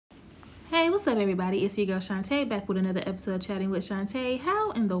Hey, what's up, everybody? It's your girl Shantae back with another episode of Chatting with Shantae.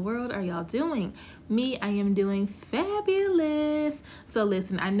 How in the world are y'all doing? Me, I am doing fabulous. So,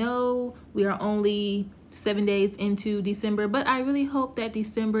 listen, I know we are only 7 days into December, but I really hope that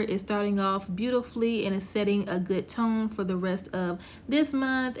December is starting off beautifully and is setting a good tone for the rest of this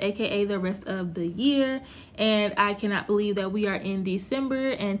month, aka the rest of the year. And I cannot believe that we are in December,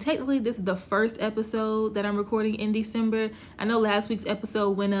 and technically, this is the first episode that I'm recording in December. I know last week's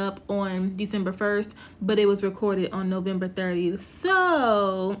episode went up on December 1st, but it was recorded on November 30th.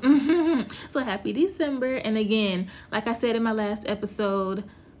 So, so happy December. And again, like I said in my last episode,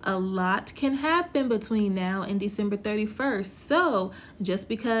 a lot can happen between now and December 31st. So, just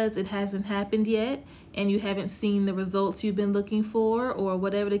because it hasn't happened yet and you haven't seen the results you've been looking for, or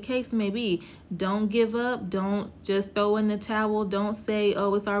whatever the case may be, don't give up. Don't just throw in the towel. Don't say,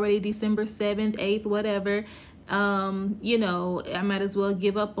 oh, it's already December 7th, 8th, whatever. I might as well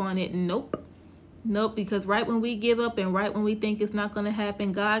give up on it. Nope, because right when we give up and right when we think it's not going to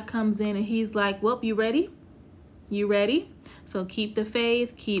happen, God comes in and he's like, well, you ready? You ready? So keep the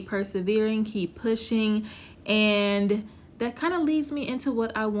faith, keep persevering, keep pushing. And that kind of leads me into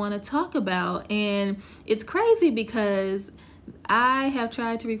what I want to talk about. And it's crazy because I have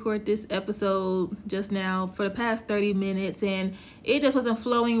tried to record this episode just now for the past 30 minutes and it just wasn't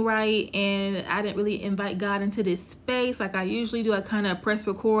flowing right, and I didn't really invite God into this space like I usually do. I kind of pressed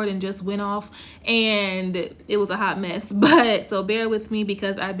record and just went off, and it was a hot mess. But so bear with me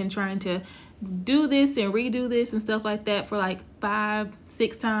because I've been trying to do this and redo this and stuff like that for like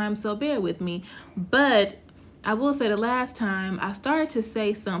 5-6 times, so bear with me. But I will say the last time I started to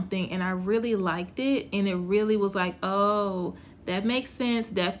say something and I really liked it, and it really was like, oh, that makes sense.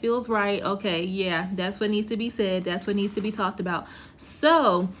 That feels right. Okay, yeah, that's what needs to be said. That's what needs to be talked about.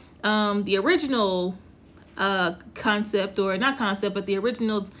 So, the original concept, or not concept, but the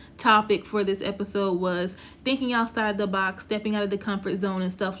original topic for this episode was thinking outside the box, stepping out of the comfort zone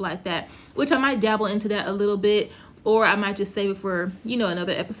and stuff like that, which I might dabble into that a little bit, or I might just save it for,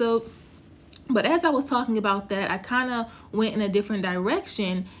 another episode. But as I was talking about that, I kind of went in a different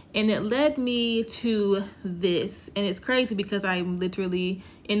direction, and it led me to this. And it's crazy because I'm literally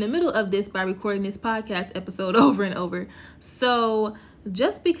in the middle of this by recording this podcast episode over and over. So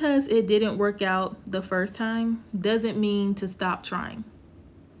just because it didn't work out the first time doesn't mean to stop trying.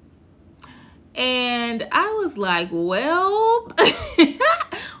 And I was like, well,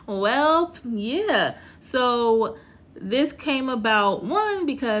 yeah. So this came about, one,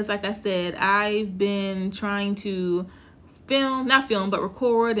 because like I said, I've been trying to not film, but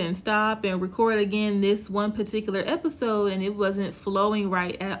record and stop and record again this one particular episode, and it wasn't flowing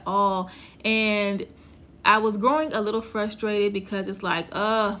right at all. And I was growing a little frustrated because it's like,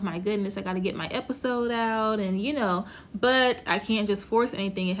 oh my goodness, I got to get my episode out, and but I can't just force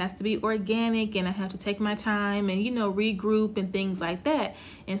anything. It has to be organic, and I have to take my time and regroup and things like that.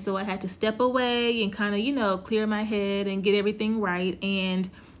 And so I had to step away and kind of clear my head and get everything right. And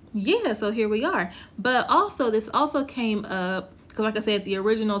yeah, so here we are. But also, this also came up because, like I said, the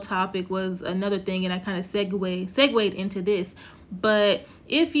original topic was another thing, and I kind of segued into this. But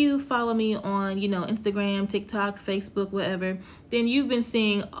if you follow me on, Instagram, TikTok, Facebook, whatever, then you've been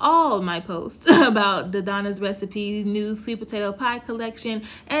seeing all my posts about the Donna's Recipe new sweet potato pie collection.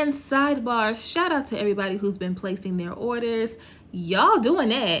 And sidebar, shout out to everybody who's been placing their orders. Y'all doing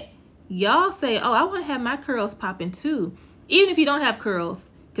that. Y'all say, oh, I want to have my curls popping too. Even if you don't have curls,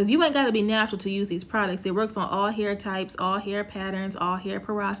 because you ain't got to be natural to use these products. It works on all hair types, all hair patterns, all hair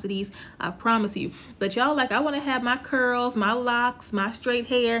porosities. I promise you. But y'all like, I want to have my curls, my locks, my straight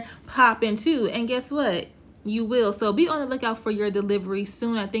hair popping too. And guess what? You will. So be on the lookout for your delivery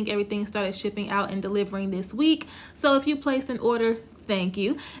soon. I think everything started shipping out and delivering this week. So if you place an order, thank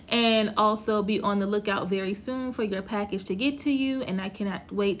you. And also be on the lookout very soon for your package to get to you. And I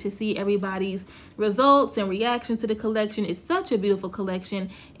cannot wait to see everybody's results and reactions to the collection. It's such a beautiful collection.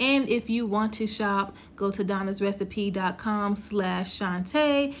 And if you want to shop, go to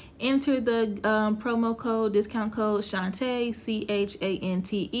donnasrecipe.com/Shantae. Enter the discount code Shantae,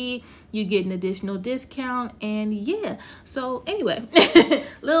 CHANTE. You get an additional discount. And yeah, so anyway,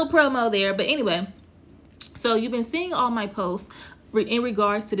 little promo there. But anyway, so you've been seeing all my posts in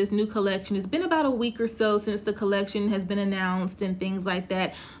regards to this new collection. It's been about a week or so since the collection has been announced and things like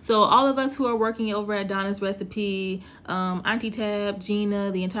that. So all of us who are working over at Donna's Recipe, Auntie Tab, Gina,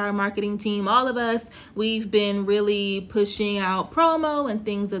 the entire marketing team, all of us, we've been really pushing out promo and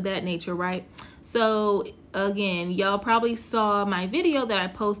things of that nature, right? So again, y'all probably saw my video that I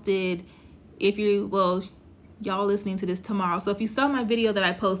posted. y'all listening to this tomorrow. So if you saw my video that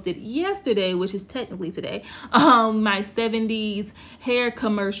I posted yesterday, which is technically today, my 70s hair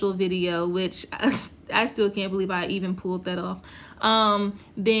commercial video, which I still can't believe I even pulled that off.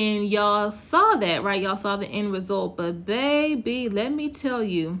 Then y'all saw that, right? Y'all saw the end result. But baby, let me tell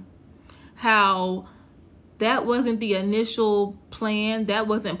you how that wasn't the initial plan. That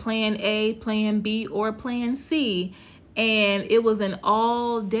wasn't plan A, plan B, or plan C. And it was an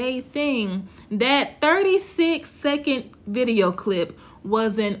all-day thing. That 36-second video clip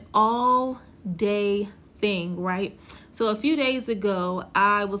was an all-day thing, right? So a few days ago,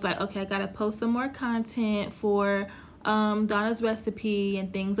 I was like, okay, I gotta post some more content for Donna's recipe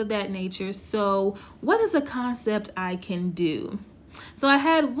and things of that nature. So what is a concept I can do? So I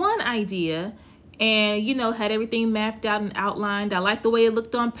had one idea and, had everything mapped out and outlined. I liked the way it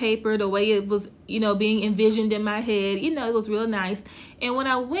looked on paper, the way it was, being envisioned in my head. It was real nice. And when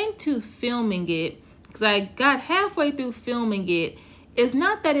I went to filming it, because I got halfway through filming it, it's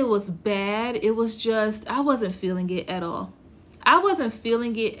not that it was bad. It was just, I wasn't feeling it at all. I wasn't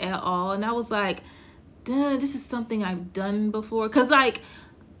feeling it at all. And I was like, duh, this is something I've done before. Because,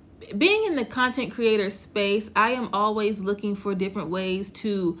 being in the content creator space, I am always looking for different ways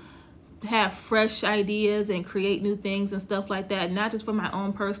to have fresh ideas and create new things and stuff like that, not just for my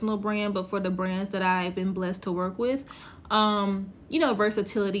own personal brand, but for the brands that I've been blessed to work with.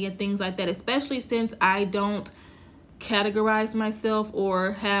 Versatility and things like that, especially since I don't categorize myself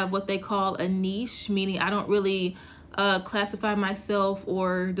or have what they call a niche, meaning I don't really classify myself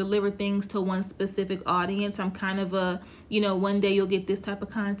or deliver things to one specific audience. I'm kind of one day you'll get this type of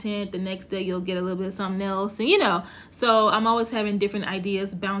content, the next day you'll get a little bit of something else, and so I'm always having different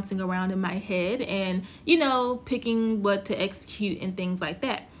ideas bouncing around in my head and picking what to execute and things like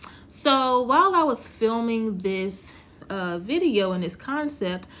that. So while I was filming this video and this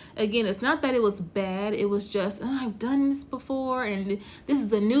concept, again, it's not that it was bad, it was just I've done this before and this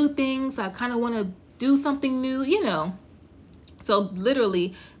is a new thing, so I kind of want to do something new, So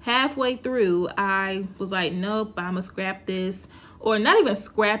literally halfway through, I was like, nope, I'm gonna scrap this, or not even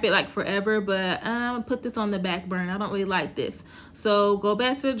scrap it like forever, but I'm gonna put this on the back burner. I don't really like this. So go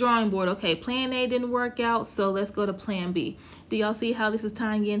back to the drawing board. Okay, plan A didn't work out, so let's go to plan B. Do y'all see how this is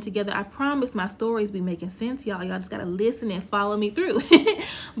tying in together? I promise my stories be making sense, y'all. Y'all just gotta listen and follow me through.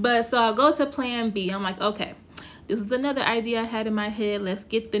 But so I'll go to plan B. I'm like, okay, this is another idea I had in my head. Let's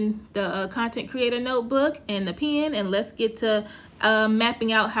get the content creator notebook and the pen, and let's get to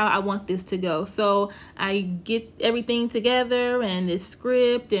mapping out how I want this to go. So I get everything together and this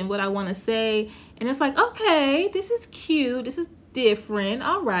script and what I want to say, and it's like, okay, this is cute, this is different,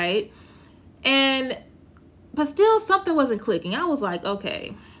 all right. But still something wasn't clicking. I was like,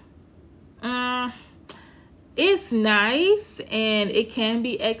 okay, it's nice and it can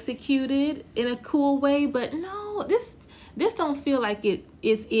be executed in a cool way, but no, this don't feel like it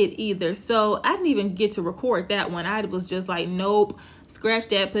is it either. So I didn't even get to record that one. I was just like, nope, scratch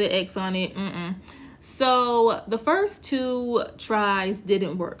that, put an X on it. So the first 2 tries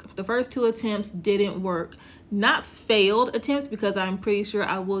didn't work. The first 2 attempts didn't work. Not failed attempts, because I'm pretty sure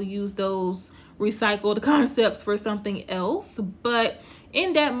I will use those recycled concepts for something else, but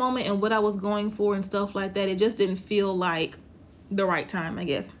in that moment and what I was going for and stuff like that, it just didn't feel like the right time, I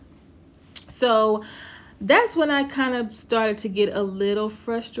guess. So that's when I kind of started to get a little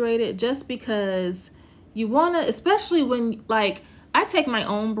frustrated, just because you want to, especially when, I take my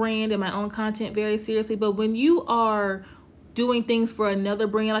own brand and my own content very seriously, but when you are doing things for another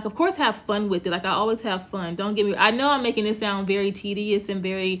brand, of course have fun with it. I always have fun. Don't get me, I know I'm making this sound very tedious and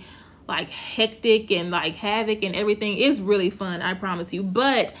very hectic and havoc and everything. Is really fun, I promise you.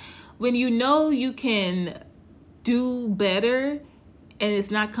 But when you can do better and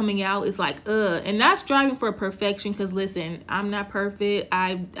it's not coming out, it's and not striving for perfection, because listen, I'm not perfect.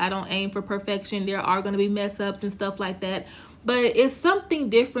 I don't aim for perfection. There are going to be mess ups and stuff like that, but it's something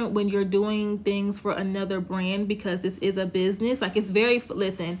different when you're doing things for another brand, because this is a business. It's very,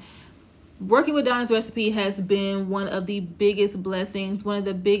 listen, working with Donna's Recipe has been one of the biggest blessings, one of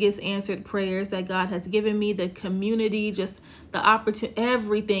the biggest answered prayers that God has given me. The community, just the opportunity,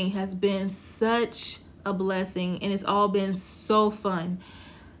 everything has been such a blessing, and it's all been so fun.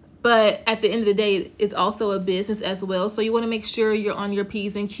 But at the end of the day, it's also a business as well. So you want to make sure you're on your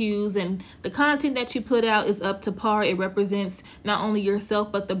P's and Q's, and the content that you put out is up to par. It represents not only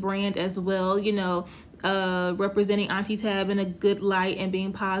yourself, but the brand as well. Representing Auntie Tab in a good light and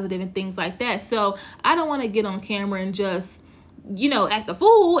being positive and things like that. So I don't want to get on camera and just, act a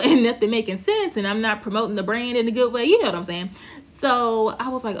fool and nothing making sense, and I'm not promoting the brand in a good way. You know what I'm saying? So I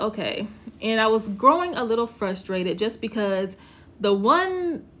was like, okay. And I was growing a little frustrated, just because the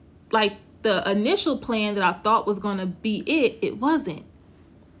one, the initial plan that I thought was going to be it wasn't.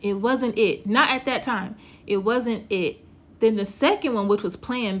 It wasn't it. Not at that time. It wasn't it. Then the second one, which was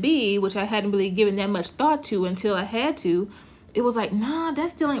plan B, which I hadn't really given that much thought to until I had to, it was like, nah,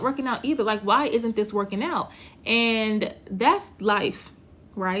 that still ain't working out either. Like, why isn't this working out? And that's life,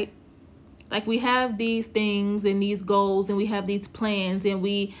 right? Like, we have these things and these goals and we have these plans and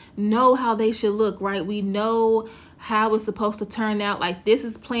we know how they should look, right? We know how it's supposed to turn out. Like, this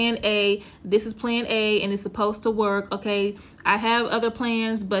is plan A, and it's supposed to work. Okay, I have other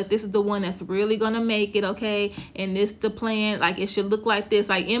plans, but this is the one that's really gonna make it. Okay, and this the plan. Like, it should look like this.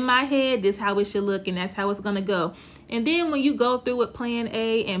 Like, in my head, this is how it should look, and that's how it's gonna go. And then when you go through with plan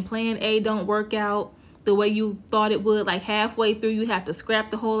A and plan A don't work out the way you thought it would, like halfway through you have to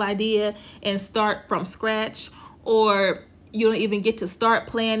scrap the whole idea and start from scratch, or you don't even get to start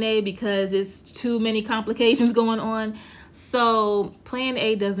plan A because it's too many complications going on. So plan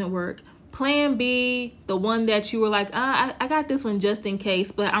A doesn't work. Plan B, the one that you were like, I got this one just in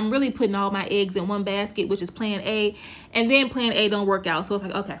case, but I'm really putting all my eggs in one basket, which is plan A, and then plan A don't work out. So it's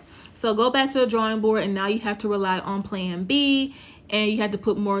like, okay, so go back to the drawing board, and now you have to rely on plan B, and you have to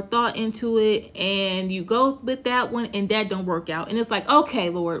put more thought into it, and you go with that one, and that don't work out. And it's like, okay,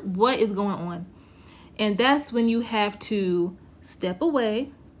 Lord, what is going on? And that's when you have to step away.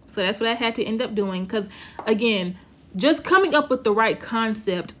 So that's what I had to end up doing, because again, just coming up with the right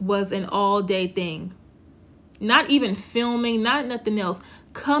concept was an all-day thing. Not even filming, not nothing else.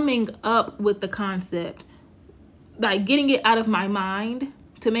 Coming up with the concept, like getting it out of my mind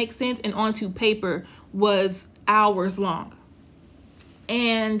to make sense and onto paper, was hours long.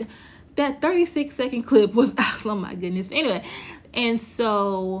 And that 36-second clip was, oh my goodness. Anyway, and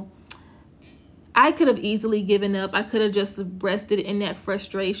so I could have easily given up. I could have just rested in that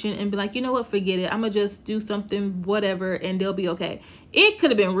frustration and be like, you know what, forget it. I'm going to just do something, whatever, and they'll be okay. It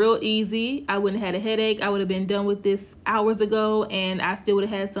could have been real easy. I wouldn't have had a headache. I would have been done with this hours ago, and I still would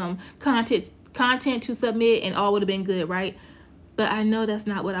have had some content to submit, and all would have been good, right? But I know that's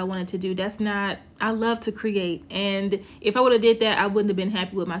not what I wanted to do. That's not, I love to create. And if I would have did that, I wouldn't have been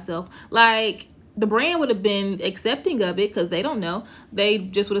happy with myself. Like, the brand would have been accepting of it because they don't know. They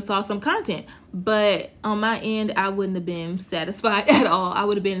just would have saw some content. But on my end, I wouldn't have been satisfied at all. I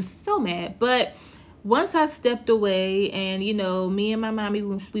would have been so mad. But once I stepped away and, you know, me and my mommy,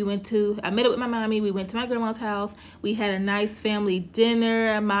 I met up with my mommy. We went to my grandma's house. We had a nice family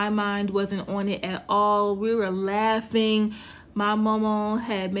dinner. My mind wasn't on it at all. We were laughing. My mama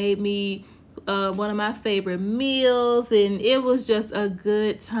had made me one of my favorite meals, and it was just a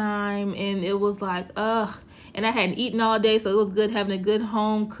good time. And it was like, ugh. And I hadn't eaten all day, so it was good having a good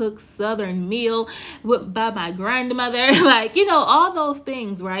home cooked southern meal by my grandmother. Like, you know, all those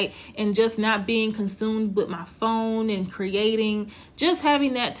things, right? And just not being consumed with my phone and creating, just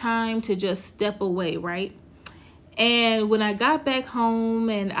having that time to just step away, right? And when I got back home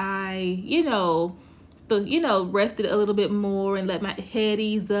and I, rested a little bit more and let my head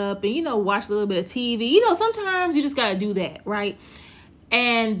ease up and, watch a little bit of TV. Sometimes you just got to do that, right?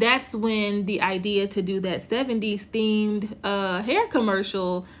 And that's when the idea to do that 70s themed hair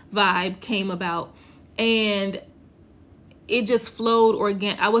commercial vibe came about. And it just flowed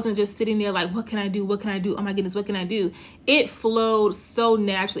I wasn't just sitting there like, what can I do? What can I do? Oh my goodness, what can I do? It flowed so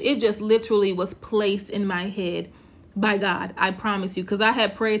naturally. It just literally was placed in my head by God. I promise you. Because I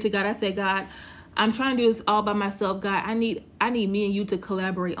had prayed to God. I said, God, I'm trying to do this all by myself. God, I need me and you to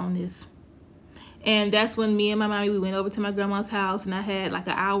collaborate on this. And that's when me and my mommy, we went over to my grandma's house, and I had like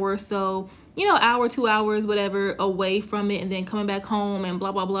an hour or so, hour, 2 hours, whatever, away from it, and then coming back home and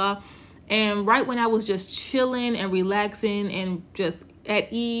blah, blah, blah. And right when I was just chilling and relaxing and just at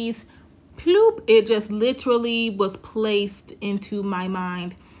ease, ploop, it just literally was placed into my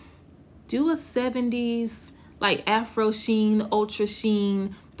mind. Do a 70s, like Afro sheen, ultra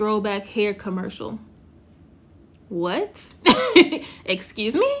sheen, throwback hair commercial. What?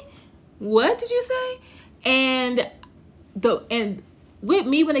 Excuse me? What did you say? And with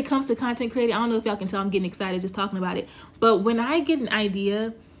me, when it comes to content creating, I don't know if y'all can tell I'm getting excited just talking about it, but when I get an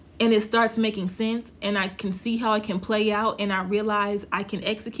idea and it starts making sense and I can see how it can play out and I realize I can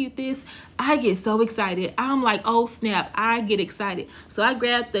execute this, I get so excited. I'm like, oh snap, I get excited. So I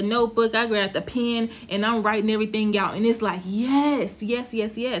grab the notebook, I grab the pen, and I'm writing everything out, and it's like, yes, yes,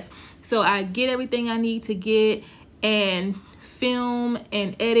 yes, yes. So I get everything I need to get and film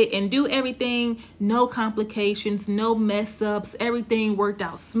and edit and do everything, no complications, no mess ups, everything worked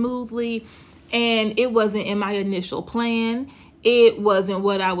out smoothly. And it wasn't in my initial plan. It wasn't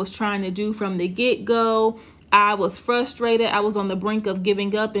what I was trying to do from the get-go. I was frustrated. I was on the brink of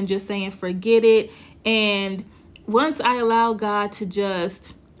giving up and just saying forget it. And once I allowed God to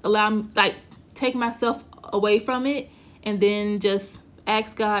just take myself away from it, and then just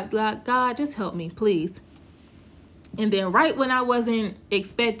ask God, like, God, just help me, please. And then right when I wasn't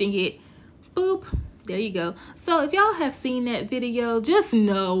expecting it, boop, there you go. So if y'all have seen that video, just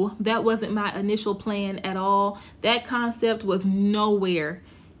know that wasn't my initial plan at all. That concept was nowhere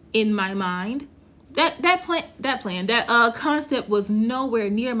in my mind. That concept was nowhere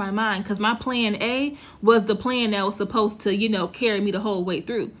near my mind, because my plan A was the plan that was supposed to, carry me the whole way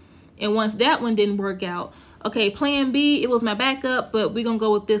through. And once that one didn't work out, okay, plan B, it was my backup, but we're going to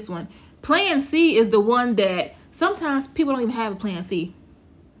go with this one. Plan C is the one that sometimes people don't even have a plan C.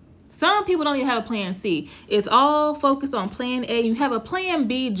 Some people don't even have a plan C. It's all focused on plan A. You have a plan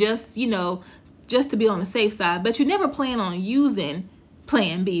B just to be on the safe side, but you never plan on using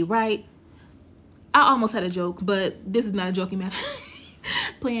plan B, right? I almost had a joke, but this is not a joking matter.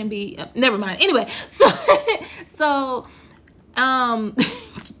 Plan B, never mind. Anyway, so I'm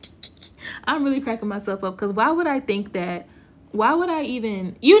really cracking myself up, because why would I think that? Why would I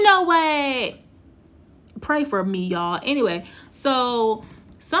even, what? Pray for me, y'all. Anyway, so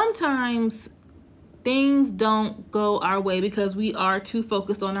sometimes things don't go our way because we are too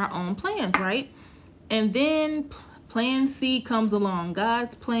focused on our own plans, right? And then plan C comes along.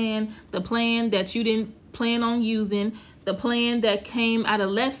 God's plan, the plan that you didn't plan on using, the plan that came out of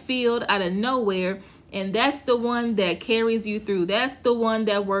left field, out of nowhere, and that's the one that carries you through. That's the one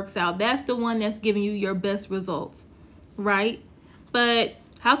that works out. That's the one that's giving you your best results, right? But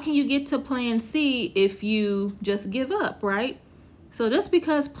how can you get to plan C if you just give up, right? So just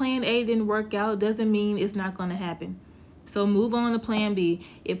because plan A didn't work out doesn't mean it's not going to happen. So move on to plan B.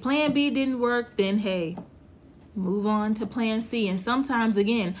 If plan B didn't work, then hey, move on to plan C. And sometimes,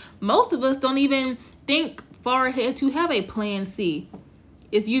 again, most of us don't even think far ahead to have a plan C.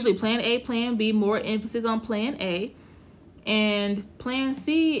 It's usually plan A, plan B, more emphasis on plan A. And plan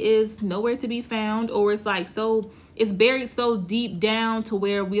C is nowhere to be found, or it's buried so deep down to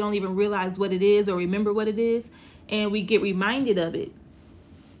where we don't even realize what it is or remember what it is, and we get reminded of it.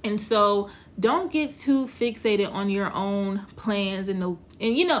 And so don't get too fixated on your own plans and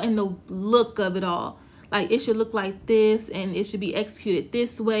the look of it all. Like, it should look like this and it should be executed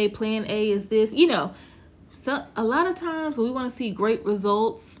this way. Plan A is this. So a lot of times when we want to see great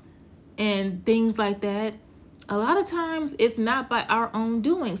results and things like that, a lot of times it's not by our own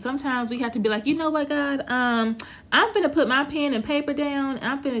doing. Sometimes we have to be like, you know what, God, I'm gonna put my pen and paper down, and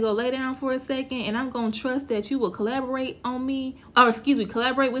I'm gonna go lay down for a second, and I'm gonna trust that you will collaborate with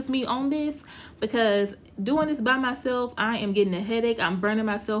me on this, because doing this by myself, I am getting a headache, I'm burning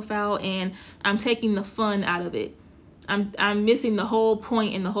myself out, and I'm taking the fun out of it. I'm missing the whole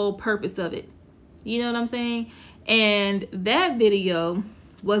point and the whole purpose of it. You know what I'm saying? And that video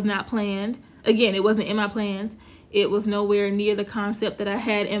was not planned. Again, it wasn't in my plans. It was nowhere near the concept that I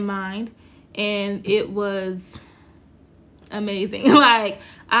had in mind. And it was amazing. Like,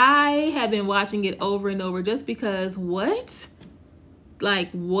 I have been watching it over and over just because what?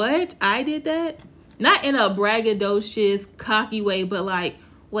 Like, what? I did that? Not in a braggadocious, cocky way, but like,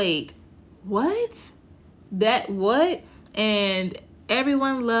 wait, what? That what? And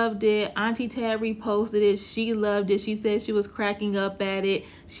everyone loved it. Auntie Tab reposted it. She loved it. She said she was cracking up at it.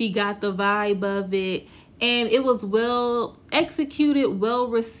 She got the vibe of it. And it was well executed, well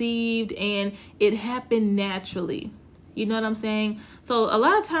received, and it happened naturally. You know what I'm saying? So a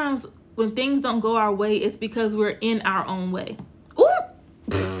lot of times when things don't go our way, it's because we're in our own way.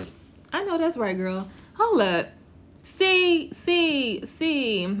 Ooh! I know that's right, girl. Hold up. See.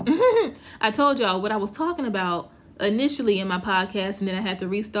 I told y'all what I was talking about initially in my podcast, and then I had to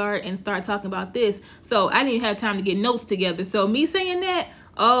restart and start talking about this. So I didn't have time to get notes together. So me saying that,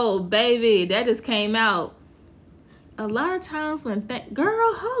 oh baby, that just came out. A lot of times when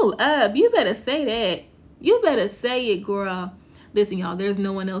girl, hold up, you better say that. You better say it, girl. Listen, y'all, there's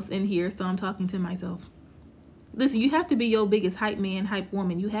no one else in here, so I'm talking to myself. Listen, you have to be your biggest hype man, hype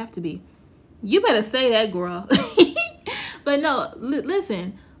woman. You have to be. You better say that, girl. But no,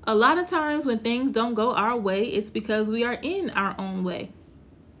 listen, a lot of times when things don't go our way, it's because we are in our own way.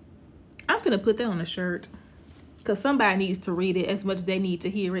 I'm going to put that on a shirt, because somebody needs to read it as much as they need to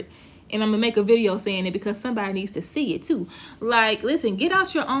hear it. And I'm going to make a video saying it because somebody needs to see it too. Like, listen, get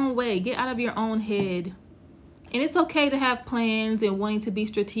out your own way. Get out of your own head. And it's okay to have plans and wanting to be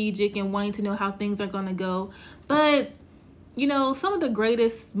strategic and wanting to know how things are going to go. But, some of the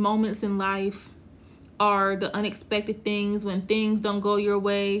greatest moments in life are the unexpected things, when things don't go your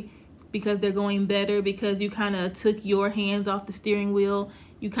way because they're going better, because you kind of took your hands off the steering wheel,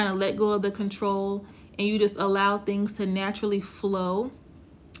 you kind of let go of the control, and you just allow things to naturally flow.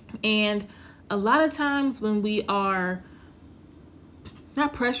 And a lot of times when we are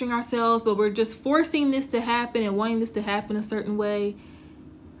not pressuring ourselves, but we're just forcing this to happen and wanting this to happen a certain way.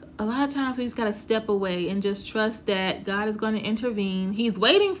 A lot of times we just got to step away and just trust that God is going to intervene. He's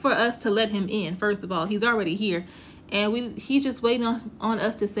waiting for us to let him in. First of all, he's already here. And he's just waiting on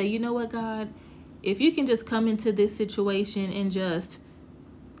us to say, you know what, God, if you can just come into this situation and just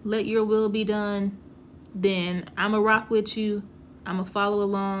let your will be done, then I'm going to rock with you. I'm going to follow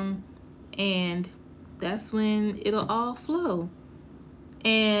along. And that's when it'll all flow.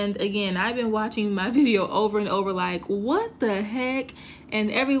 And again, I've been watching my video over and over like, what the heck?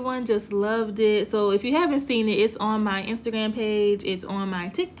 And everyone just loved it. So if you haven't seen it, it's on my Instagram page, it's on my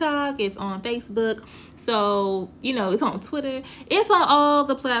TikTok, it's on Facebook. So, it's on Twitter. It's on all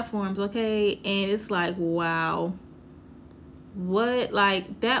the platforms, okay? And it's like, wow. What?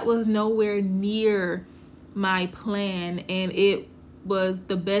 Like, that was nowhere near my plan. And it was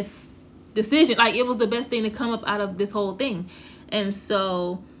the best decision. Like, it was the best thing to come up out of this whole thing. And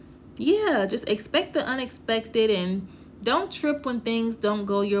so, yeah, just expect the unexpected and don't trip when things don't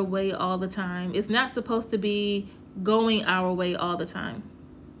go your way all the time. It's not supposed to be going our way all the time.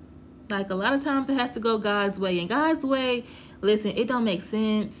 Like, a lot of times it has to go God's way. And God's way, listen, it don't make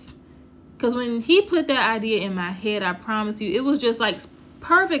sense. Because when he put that idea in my head, I promise you, it was just like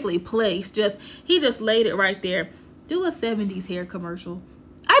perfectly placed. He just laid it right there. Do a 70s hair commercial.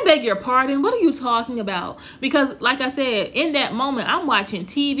 I beg your pardon. What are you talking about? Because like I said, in that moment, I'm watching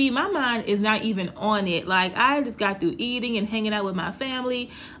TV. My mind is not even on it. Like, I just got through eating and hanging out with my family.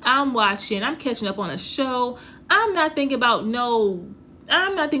 I'm catching up on a show. I'm not thinking about no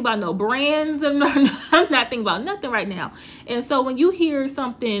brands. I'm not thinking about nothing right now. And so when you hear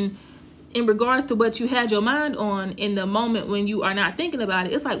something in regards to what you had your mind on in the moment when you are not thinking about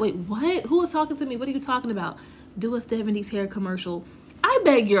it, it's like, wait, what? Who is talking to me? What are you talking about? Do a 70s hair commercial. I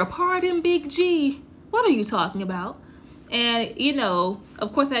beg your pardon, Big G. What are you talking about? And,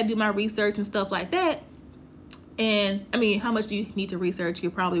 of course I do my research and stuff like that. And, I mean, how much do you need to research?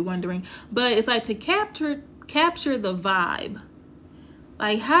 You're probably wondering. But it's like to capture the vibe.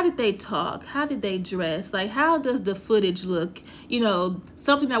 Like, how did they talk? How did they dress? Like, how does the footage look?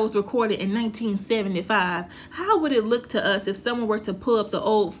 Something that was recorded in 1975. How would it look to us if someone were to pull up the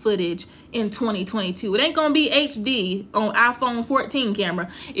old footage in 2022? It ain't going to be HD on iPhone 14 camera.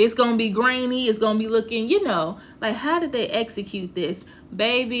 It's going to be grainy. It's going to be looking, like, how did they execute this?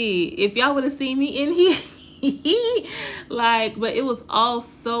 Baby, if y'all would have seen me in here, but it was all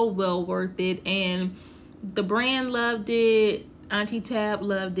so well worth it. And the brand loved it. Auntie Tab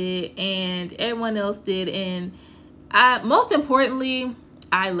loved it, and everyone else did, and most importantly,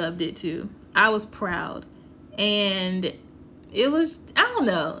 I loved it too. I was proud, and it was, I don't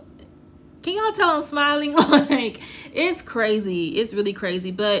know, can y'all tell I'm smiling? Like, it's crazy. It's really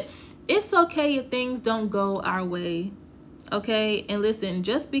crazy, but it's okay if things don't go our way, okay? And listen,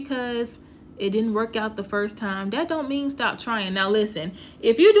 just because it didn't work out the first time, that don't mean stop trying. Now listen,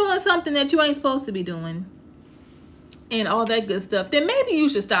 if you're doing something that you ain't supposed to be doing, and all that good stuff, then maybe you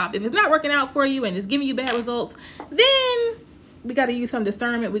should stop. If it's not working out for you and it's giving you bad results, then we got to use some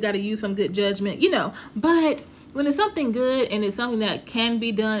discernment. We got to use some good judgment, But when it's something good and it's something that can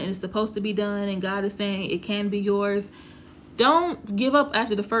be done and it's supposed to be done and God is saying it can be yours, don't give up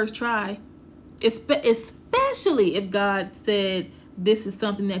after the first try. Especially if God said this is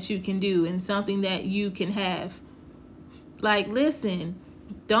something that you can do and something that you can have. Like, listen,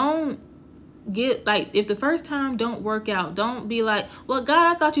 don't if the first time don't work out, don't be like, well,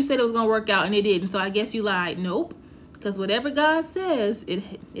 God, I thought you said it was going to work out and it didn't, so I guess you lied. Nope. Because whatever God says,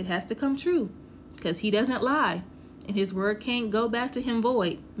 it has to come true, because he doesn't lie and his word can't go back to him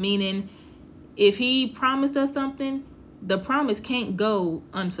void. Meaning, if he promised us something, the promise can't go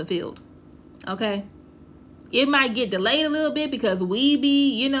unfulfilled. Okay? It might get delayed a little bit because we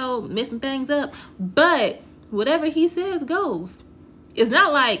be, messing things up, but whatever he says goes. It's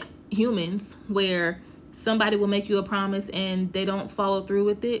not like humans where somebody will make you a promise and they don't follow through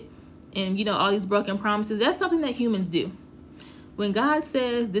with it, and all these broken promises. That's something that humans do. When God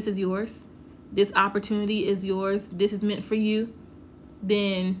says this is yours, this opportunity is yours, this is meant for you,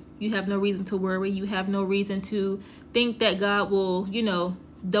 then you have no reason to worry. You have no reason to think that God will,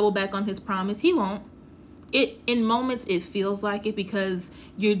 double back on his promise. He won't. In moments it feels like it, because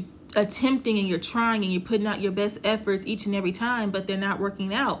you're attempting and you're trying and you're putting out your best efforts each and every time, but they're not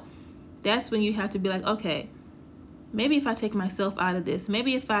working out. That's when you have to be like, okay, maybe if I take myself out of this,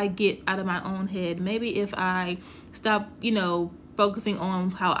 maybe if I get out of my own head, maybe if I stop, focusing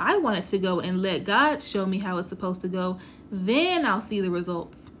on how I want it to go and let God show me how it's supposed to go, then I'll see the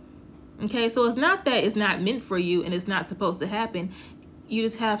results. Okay, so it's not that it's not meant for you and it's not supposed to happen. You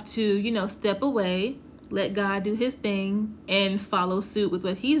just have to, step away, let God do his thing and follow suit with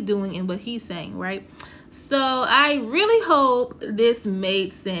what he's doing and what he's saying, right? So I really hope this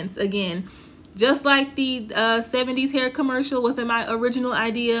made sense. Again, just like the 70s hair commercial wasn't my original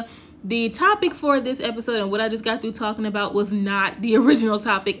idea, the topic for this episode and what I just got through talking about was not the original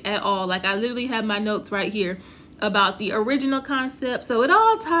topic at all. Like, I literally have my notes right here about the original concept, so it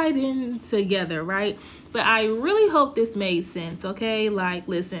all tied in together, right? But I really hope this made sense, okay? Like,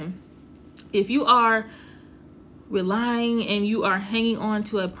 listen, if you are relying and you are hanging on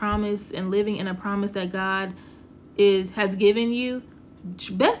to a promise and living in a promise that God has given you,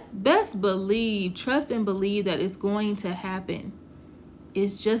 best believe, trust and believe that it's going to happen.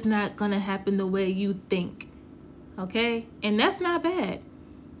 It's just not going to happen the way you think, okay? And that's not bad,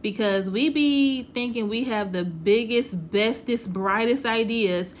 because we be thinking we have the biggest, bestest, brightest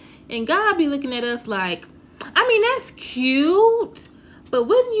ideas, and God be looking at us like, I mean, that's cute, but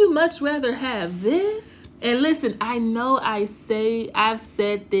wouldn't you much rather have this? And listen, I know I've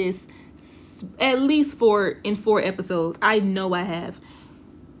said this at least in 4 episodes. I know I have.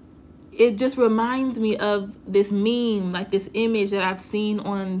 It just reminds me of this meme, like this image that I've seen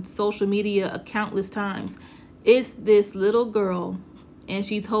on social media countless times. It's this little girl, and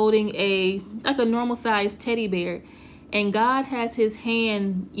she's holding like a normal sized teddy bear, and God has his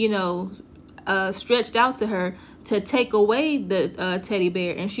hand, stretched out to her to take away the teddy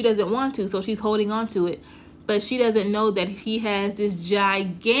bear, and she doesn't want to, so she's holding on to it. But she doesn't know that he has this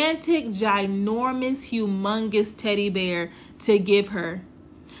gigantic, ginormous, humongous teddy bear to give her.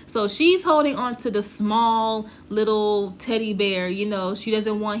 So she's holding on to the small little teddy bear, she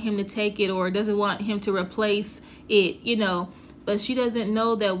doesn't want him to take it or doesn't want him to replace it. But she doesn't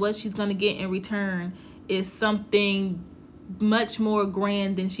know that what she's going to get in return is something much more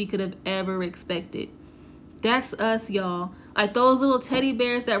grand than she could have ever expected. That's us, y'all. Like those little teddy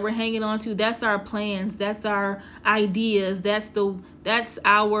bears that we're hanging on to, that's our plans, that's our ideas, that's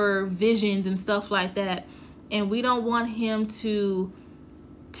our visions and stuff like that. And we don't want him to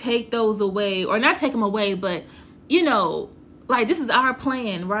take those away, or not take them away, but like, this is our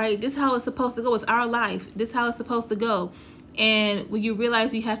plan, right? This is how it's supposed to go. It's our life. This is how it's supposed to go. And when you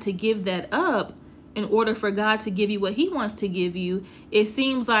realize you have to give that up in order for God to give you what he wants to give you, it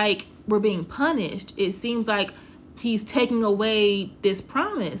seems like we're being punished. It seems like he's taking away this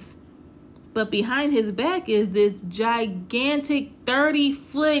promise. But behind his back is this gigantic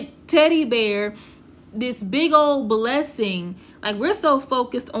 30-foot teddy bear, this big old blessing. Like, we're so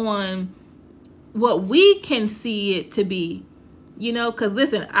focused on what we can see it to be, because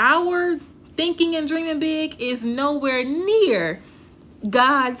listen, our thinking and dreaming big is nowhere near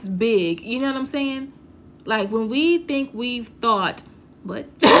God's big. You know what I'm saying? Like, when we think we've thought, but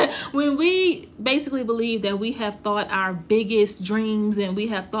when we basically believe that we have thought our biggest dreams and we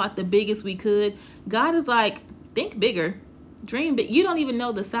have thought the biggest we could, God is like, think bigger. Dream big. You don't even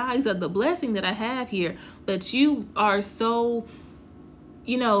know the size of the blessing that I have here, but you are so,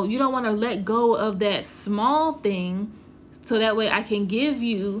 you don't want to let go of that small thing so that way I can give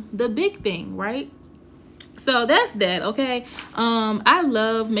you the big thing, right? So that's that, okay? I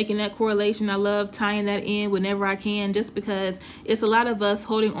love making that correlation. I love tying that in whenever I can, just because it's a lot of us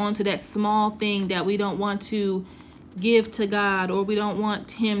holding on to that small thing that we don't want to give to God, or we don't want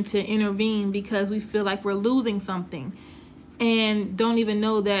him to intervene because we feel like we're losing something, and don't even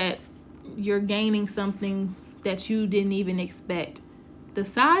know that you're gaining something that you didn't even expect. The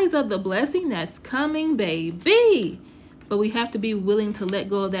size of the blessing that's coming, baby. But we have to be willing to let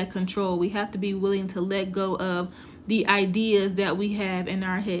go of that control. We have to be willing to let go of the ideas that we have in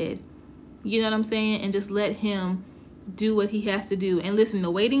our head. You know what I'm saying? And just let him do what he has to do. And listen, the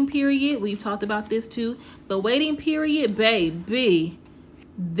waiting period, we've talked about this too. The waiting period, baby,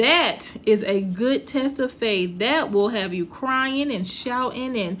 that is a good test of faith. That will have you crying and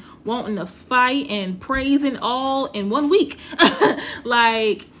shouting and wanting to fight and praising all in 1 week.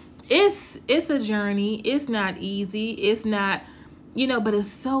 Like, it's a journey. It's not easy. It's not, but it's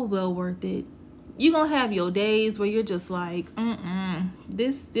so well worth it. You're gonna have your days where you're just like,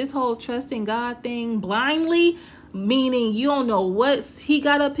 this whole trusting God thing blindly, meaning you don't know what he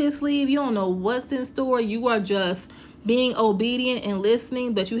got up his sleeve, you don't know what's in store, you are just being obedient and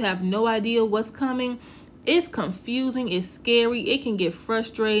listening, but you have no idea what's coming. It's confusing, it's scary, it can get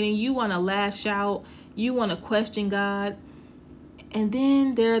frustrating, you want to lash out, you want to question God. And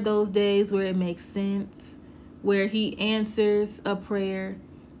then there are those days where it makes sense, where he answers a prayer.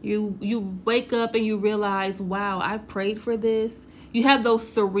 You wake up and you realize, wow, I prayed for this. You have those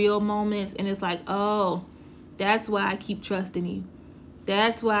surreal moments, and it's like, oh, that's why I keep trusting you.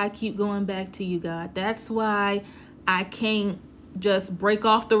 That's why I keep going back to you, God. That's why I can't just break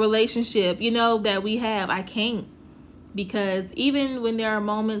off the relationship, that we have. I can't. Because even when there are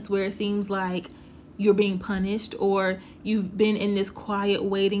moments where it seems like you're being punished or you've been in this quiet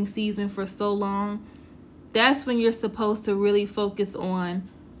waiting season for so long, that's when you're supposed to really focus on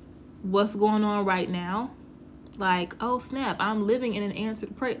what's going on right now. Like, oh snap, I'm living in an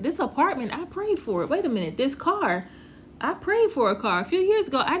answered prayer. This apartment, I prayed for it. Wait a minute, this car, I prayed for a car. A few years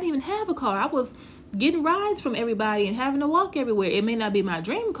ago, I didn't even have a car. I was getting rides from everybody and having to walk everywhere. It may not be my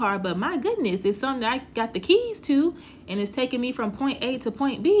dream car, but my goodness, it's something I got the keys to, and it's taking me from point A to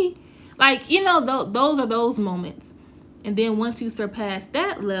point B. Like, those are those moments. And then once you surpass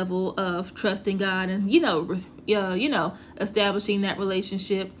that level of trusting God and establishing that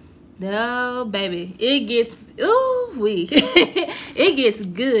relationship, no, baby, it gets it gets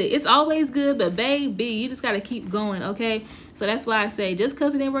good. It's always good, but baby, you just gotta keep going, okay? So that's why I say, just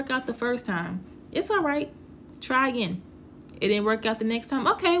because it didn't work out the first time, it's all right. Try again. It didn't work out the next time.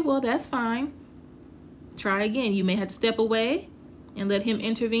 Okay, well that's fine. Try again. You may have to step away and let Him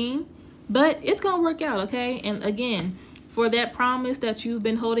intervene, but it's gonna work out, okay? And again, for that promise that you've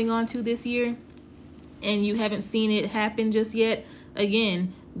been holding on to this year, and you haven't seen it happen just yet,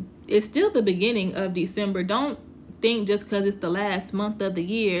 again, it's still the beginning of December. Don't think just because it's the last month of the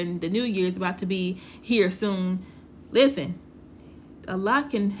year and the new year is about to be here soon. Listen, a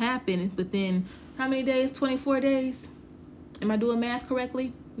lot can happen within how many days? 24 days? Am I doing math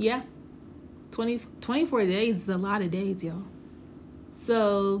correctly? Yeah. 24 days is a lot of days, y'all.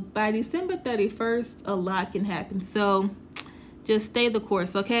 So by December 31st, a lot can happen. So just stay the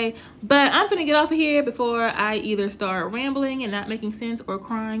course, okay? But I'm gonna get off of here before I either start rambling and not making sense or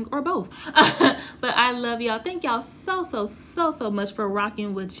crying or both. But I love y'all. Thank y'all so much for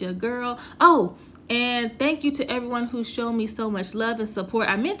rocking with your girl. Oh, and thank you to everyone who showed me so much love and support.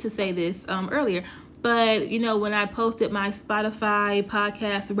 I meant to say this earlier, but when I posted my Spotify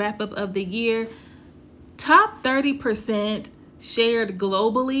podcast wrap up of the year, top 30% shared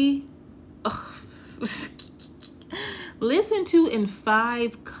globally. Listen to in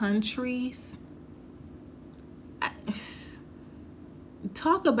 5 countries.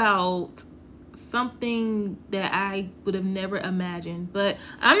 Talk about something that I would have never imagined. But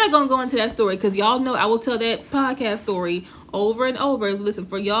I'm not going to go into that story because y'all know I will tell that podcast story over and over. Listen,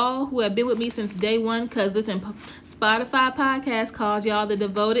 for y'all who have been with me since day one, because listen, Spotify podcast called y'all the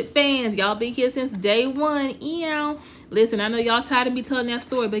devoted fans. Y'all been here since day one. Eow. Listen, I know y'all tired of me telling that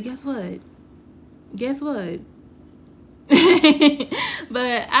story, but guess what?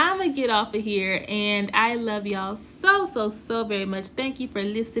 But I'm gonna get off of here, and I love y'all so very much. Thank you for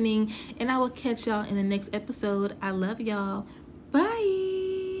listening, and I will catch y'all in the next episode. I love y'all. Bye.